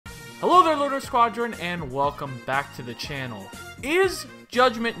Hello there, Lunar Squadron, and welcome back to the channel. Is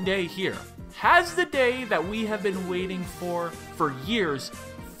Judgment Day here? Has the day that we have been waiting for years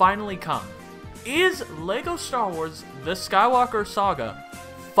finally come? Is LEGO Star Wars The Skywalker Saga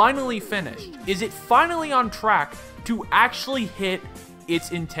finally finished? Is it finally on track to actually hit its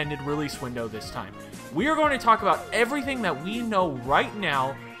intended release window this time? We are going to talk about everything that we know right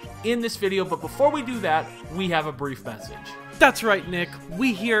now in this video, but before we do that, we have a brief message. That's right, Nick.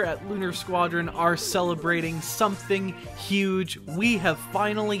 We here at Lunar Squadron are celebrating something huge. We have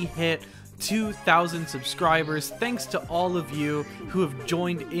finally hit 2,000 subscribers. Thanks to all of you who have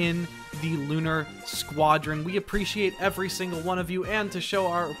joined in the Lunar Squadron. We appreciate every single one of you, and to show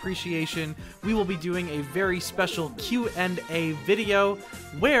our appreciation, we will be doing a very special Q&A video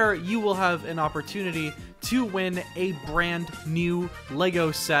where you will have an opportunity to win a brand new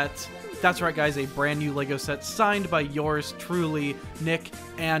LEGO set. That's right, guys, a brand new LEGO set signed by yours truly, Nick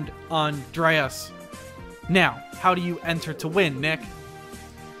and Andreas. Now, how do you enter to win, Nick?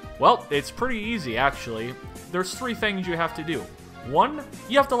 Well, it's pretty easy, actually. There's 3 things you have to do. 1,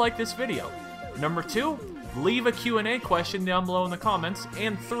 you have to like this video. Number 2, leave a Q&A question down below in the comments.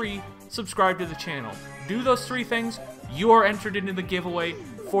 And 3, subscribe to the channel. Do those 3 things, you are entered into the giveaway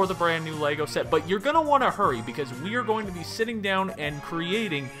for the brand new LEGO set. But you're going to want to hurry because we are going to be sitting down and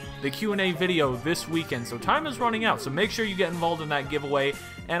creating the Q&A video this weekend. So time is running out, so make sure you get involved in that giveaway.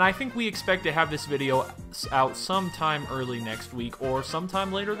 And I think we expect to have this video out sometime early next week or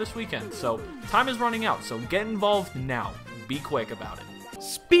sometime later this weekend. So time is running out, so get involved now. Be quick about it.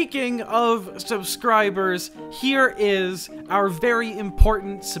 Speaking of subscribers, here is our very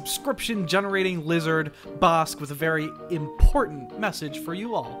important subscription-generating lizard, Bosk, with a very important message for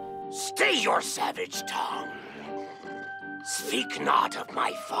you all. Stay your savage tongue. Speak not of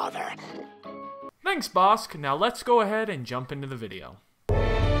my father. Thanks, Bosk. Now let's go ahead and jump into the video.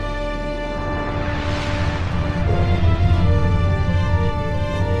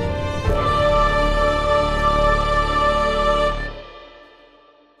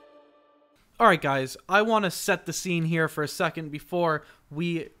 Alright guys, I want to set the scene here for a second before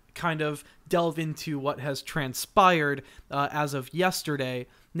we kind of delve into what has transpired as of yesterday.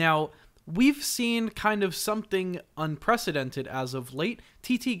 Now, we've seen kind of something unprecedented as of late.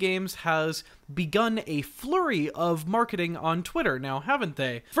 TT Games has begun a flurry of marketing on Twitter now, haven't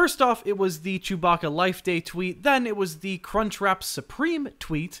they? First off, it was the Chewbacca Life Day tweet, then it was the Crunchwrap Supreme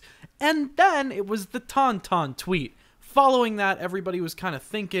tweet, and then it was the Tauntaun tweet. Following that, everybody was kind of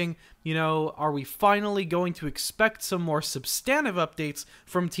thinking, you know, are we finally going to expect some more substantive updates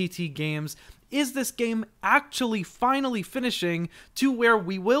from TT Games? Is this game actually finally finishing to where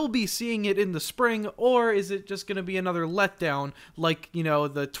we will be seeing it in the spring, or is it just going to be another letdown like, you know,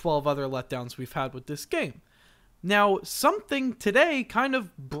 the 12 other letdowns we've had with this game? Now, something today kind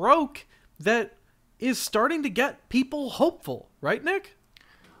of broke that is starting to get people hopeful, right, Nick?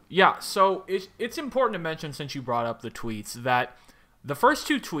 Yeah, so it's important to mention, since you brought up the tweets, that the first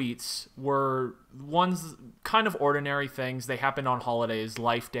 2 tweets were ones kind of ordinary things. They happened on holidays,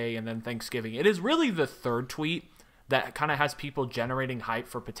 Life Day, and then Thanksgiving. It is really the 3rd tweet that kind of has people generating hype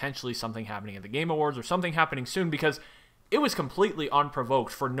for potentially something happening at the Game Awards or something happening soon, because it was completely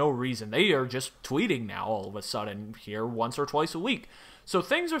unprovoked for no reason. They are just tweeting now all of a sudden here once or twice a week. So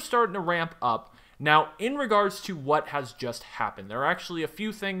things are starting to ramp up. Now, in regards to what has just happened, there are actually a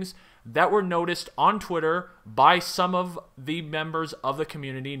few things that were noticed on Twitter by some of the members of the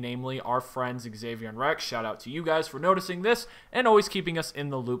community, namely our friends Xavier and Rex. Shout out to you guys for noticing this and always keeping us in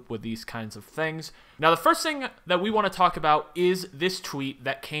the loop with these kinds of things. Now, the first thing that we want to talk about is this tweet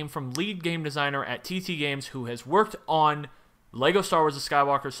that came from lead game designer at TT Games, who has worked on LEGO Star Wars The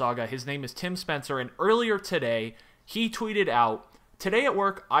Skywalker Saga. His name is Tim Spencer, and earlier today, he tweeted out, "Today at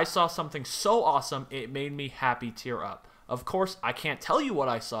work, I saw something so awesome, it made me happy tear up. Of course, I can't tell you what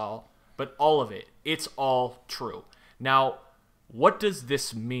I saw, but all of it, it's all true." Now, what does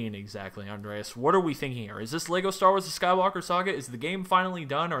this mean exactly, Andreas? What are we thinking here? Is this LEGO Star Wars The Skywalker Saga? Is the game finally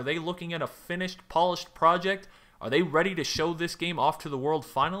done? Are they looking at a finished, polished project? Are they ready to show this game off to the world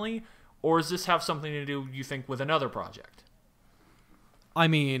finally? Or does this have something to do, you think, with another project? I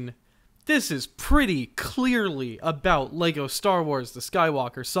mean, this is pretty clearly about LEGO Star Wars The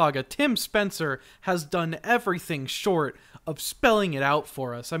Skywalker Saga. Tim Spencer has done everything short of spelling it out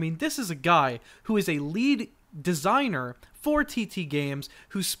for us. I mean, this is a guy who is a lead designer for TT Games,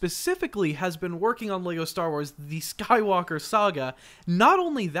 who specifically has been working on LEGO Star Wars The Skywalker Saga. Not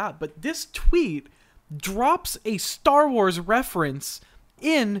only that, but this tweet drops a Star Wars reference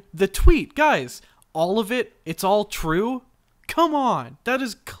in the tweet. Guys, all of it, it's all true? Come on, that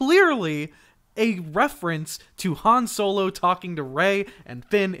is clearly a reference to Han Solo talking to Rey and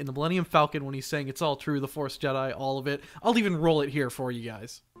Finn in the Millennium Falcon when he's saying it's all true, the Force Jedi, all of it. I'll even roll it here for you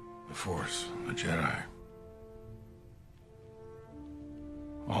guys. The Force, the Jedi.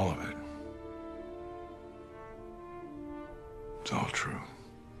 All of it. It's all true.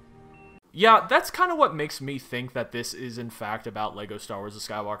 Yeah, that's kind of what makes me think that this is in fact about Lego Star Wars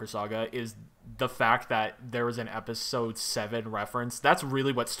The Skywalker Saga, is the fact that there was an Episode 7 reference. That's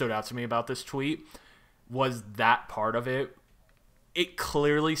really what stood out to me about this tweet, was that part of it. It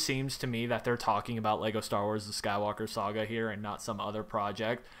clearly seems to me that they're talking about Lego Star Wars The Skywalker Saga here and not some other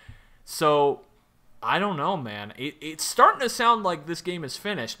project. So, I don't know, man. It's starting to sound like this game is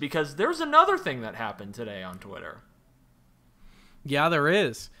finished, because there's another thing that happened today on Twitter. Yeah, there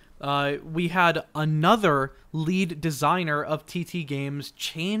is. We had another lead designer of TT Games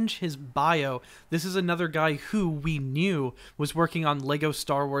change his bio. This is another guy who we knew was working on Lego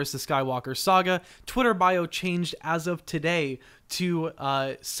Star Wars The Skywalker Saga. Twitter bio changed as of today to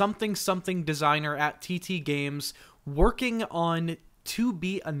something designer at TT Games, working on to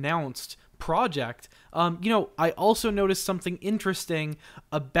be announced project. I also noticed something interesting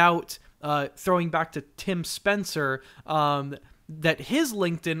about throwing back to Tim Spencer, that his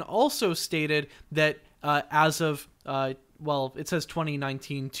LinkedIn also stated that as of, it says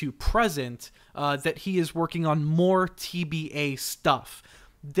 2019 to present, that he is working on more TBA stuff.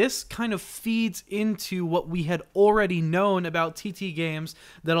 This kind of feeds into what we had already known about TT Games,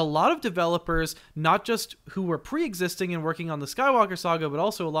 that a lot of developers, not just who were pre-existing and working on the Skywalker Saga, but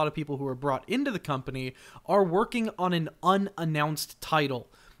also a lot of people who were brought into the company, are working on an unannounced title.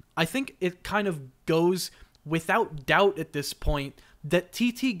 I think it kind of goes without doubt at this point that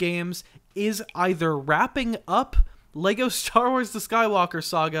TT Games is either wrapping up Lego Star Wars The Skywalker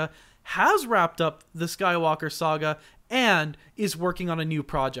Saga, has wrapped up the Skywalker Saga, and is working on a new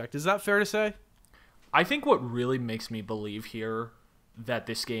project. Is that fair to say? I think what really makes me believe here that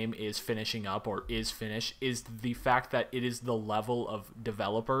this game is finishing up or is finished is the fact that it is the level of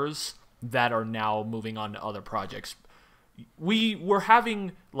developers that are now moving on to other projects. We were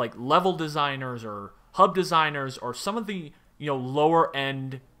having like level designers or hub designers or some of the lower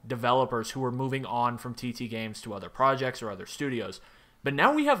end developers who were moving on from TT Games to other projects or other studios. But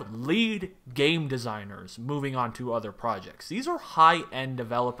now we have lead game designers moving on to other projects. These are high-end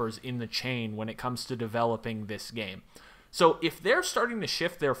developers in the chain when it comes to developing this game. So if they're starting to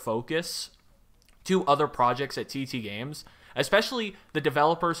shift their focus to other projects at TT Games, especially the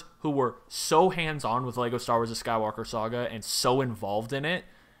developers who were so hands-on with Lego Star Wars The Skywalker Saga and so involved in it,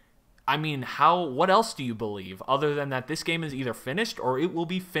 I mean, what else do you believe other than that this game is either finished or it will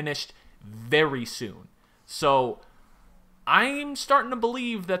be finished very soon? So I'm starting to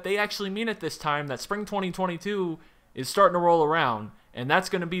believe that they actually mean it this time, that spring 2022 is starting to roll around, and that's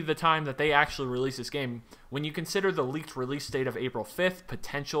going to be the time that they actually release this game. When you consider the leaked release date of April 5th,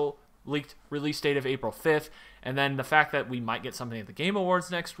 potential leaked release date of April 5th, and then the fact that we might get something at the Game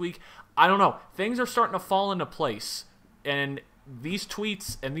Awards next week, I don't know. Things are starting to fall into place, and these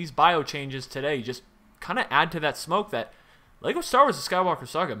tweets and these bio changes today just kind of add to that smoke that Lego Star Wars The Skywalker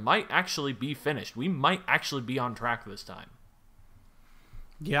Saga might actually be finished. We might actually be on track this time.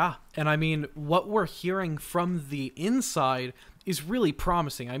 Yeah, and I mean, what we're hearing from the inside is really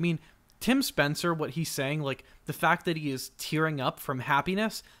promising. I mean, Tim Spencer, what he's saying, like the fact that he is tearing up from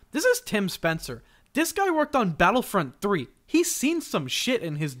happiness, this is Tim Spencer. This guy worked on Battlefront 3. He's seen some shit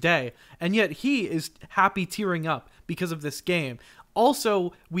in his day, and yet he is happy tearing up because of this game.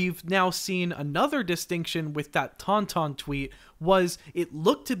 Also, we've now seen another distinction with that Tauntaun tweet, was it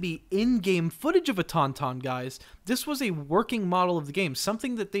looked to be in-game footage of a Tauntaun, guys. This was a working model of the game,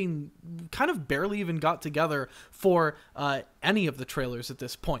 something that they kind of barely even got together for any of the trailers at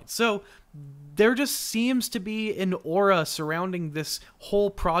this point. So there just seems to be an aura surrounding this whole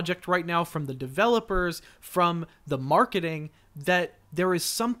project right now from the developers, from the marketing, that there is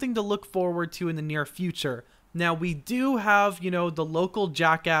something to look forward to in the near future. Now, we do have, the local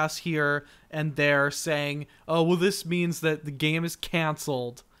jackass here and there saying, oh, well, this means that the game is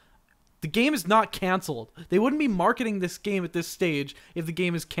canceled. The game is not canceled. They wouldn't be marketing this game at this stage if the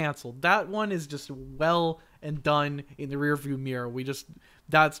game is canceled. That one is just well and done in the rearview mirror.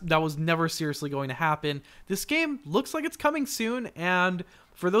 That was never seriously going to happen. This game looks like it's coming soon, and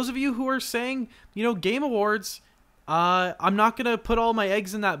for those of you who are saying, Game Awards, I'm not going to put all my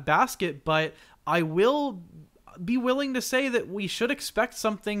eggs in that basket, but I will be willing to say that we should expect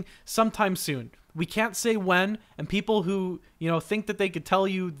something sometime soon. We can't say when, and people who, think that they could tell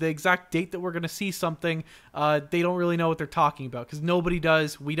you the exact date that we're going to see something, they don't really know what they're talking about, because nobody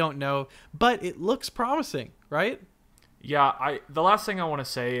does. We don't know, but it looks promising, right? Yeah, the last thing I want to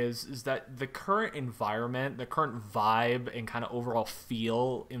say is that the current environment, the current vibe and kind of overall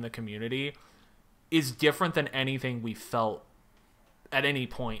feel in the community is different than anything we felt at any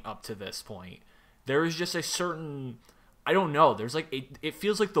point up to this point. There is just a certain, I don't know, there's like, it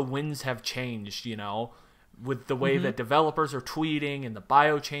feels like the winds have changed, you know, with the way that developers are tweeting and the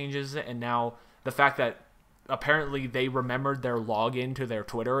bio changes, and now the fact that apparently they remembered their login to their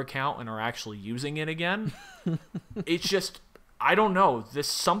Twitter account and are actually using it again. It's just, I don't know,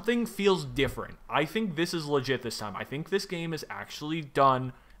 something feels different. I think this is legit this time. I think this game is actually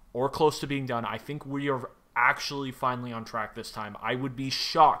done or close to being done. I think we are actually finally on track this time. I would be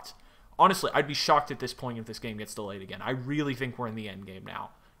shocked. Honestly, I'd be shocked at this point if this game gets delayed again. I really think we're in the end game now.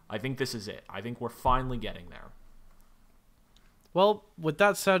 I think this is it. I think we're finally getting there. Well, with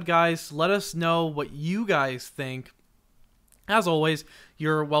that said, guys, let us know what you guys think. As always,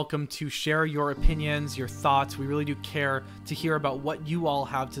 you're welcome to share your opinions, your thoughts. We really do care to hear about what you all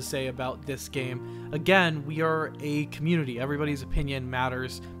have to say about this game. Again, we are a community. Everybody's opinion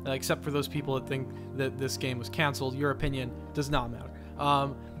matters, except for those people that think that this game was canceled. Your opinion does not matter.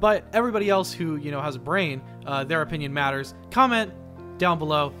 But everybody else who, has a brain, their opinion matters. Comment down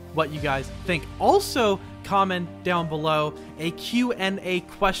below what you guys think. Also, comment down below a Q&A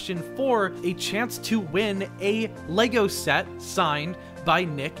question for a chance to win a Lego set signed by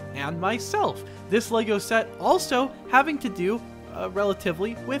Nick and myself. This Lego set also having to do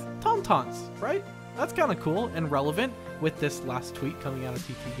relatively with Tauntauns, right? That's kind of cool and relevant with this last tweet coming out of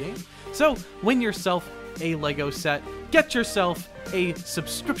TT Games. So win yourself a Lego set. Get yourself a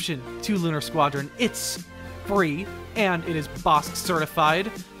subscription to Lunar Squadron. It's free and it is Bosk certified.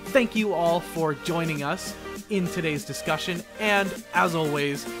 Thank you all for joining us in today's discussion, and as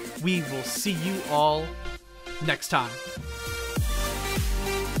always, we will see you all next time.